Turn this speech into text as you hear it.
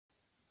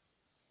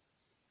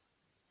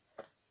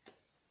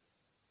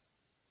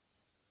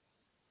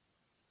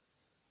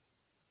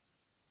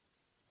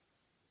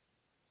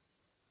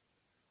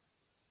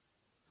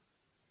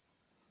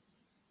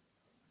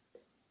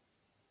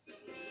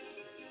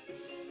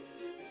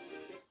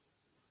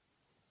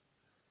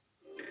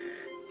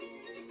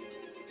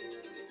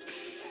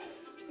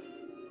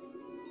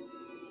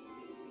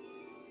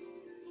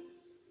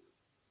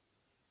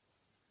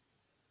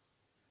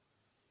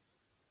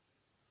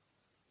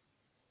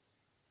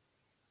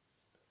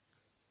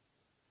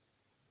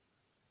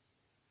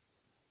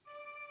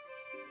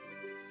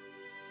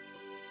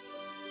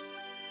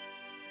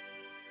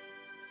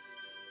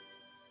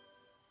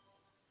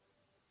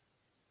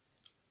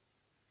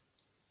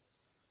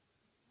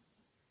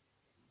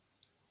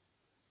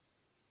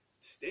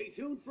Stay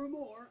tuned for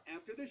more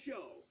after the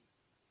show.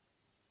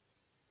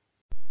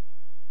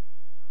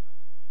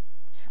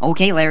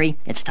 Okay, Larry,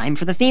 it's time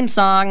for the theme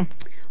song.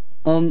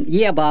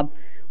 Yeah, Bob.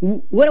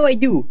 What do I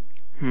do?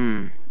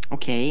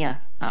 Okay,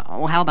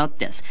 well, how about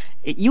this?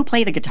 You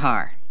play the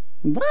guitar.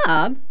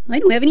 Bob, I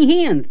don't have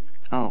any hands.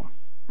 Oh,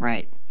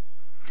 right.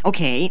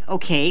 Okay,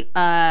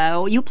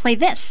 you play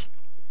this.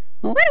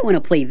 Oh, I don't want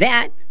to play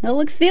that. That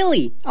looks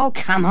silly. Oh,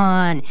 come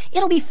on.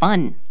 It'll be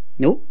fun.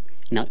 Nope,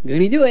 not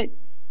gonna do it.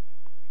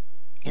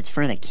 It's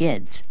for the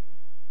kids.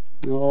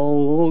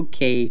 Oh,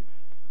 okay.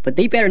 But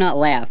they better not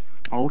laugh.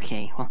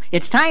 Okay, well,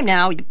 it's time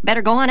now. You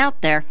better go on out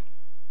there.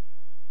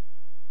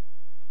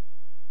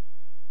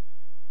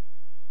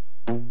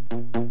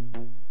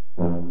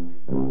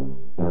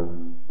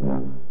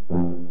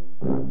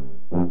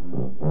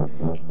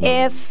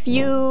 If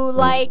you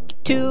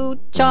like to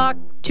talk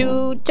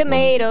to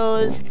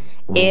tomatoes,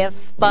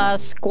 if a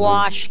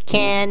squash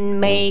can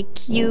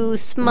make you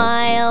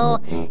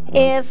smile,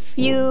 if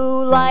you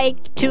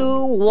like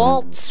to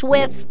waltz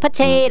with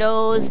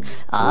potatoes,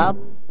 up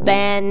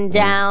and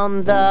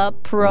down the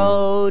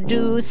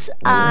produce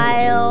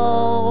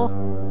aisle,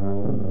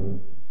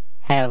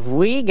 have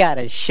we got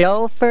a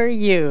show for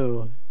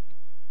you?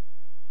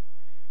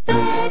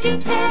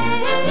 VeggieTales,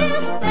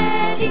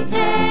 VeggieTales,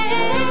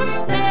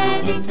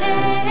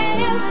 VeggieTales,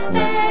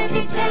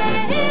 VeggieTales,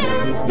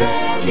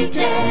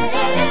 VeggieTales,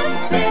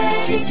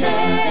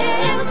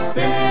 VeggieTales,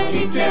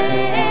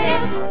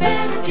 VeggieTales,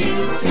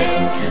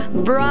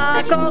 VeggieTales.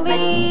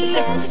 Broccoli,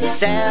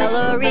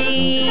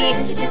 celery,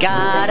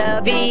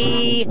 gotta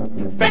be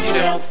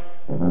VeggieTales.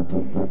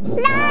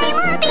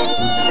 Lima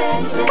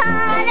beans,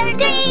 collard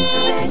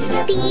greens,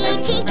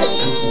 peachy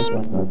keen,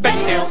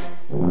 VeggieTales.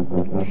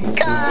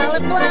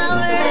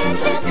 cauliflower,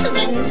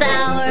 sweet and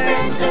sour,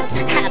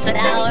 half an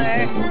hour.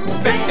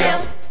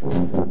 VeggieTales.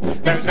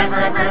 There's never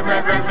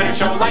ever been a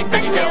show like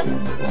VeggieTales.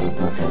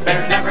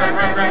 There's never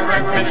ever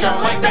been a show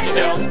like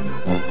VeggieTales.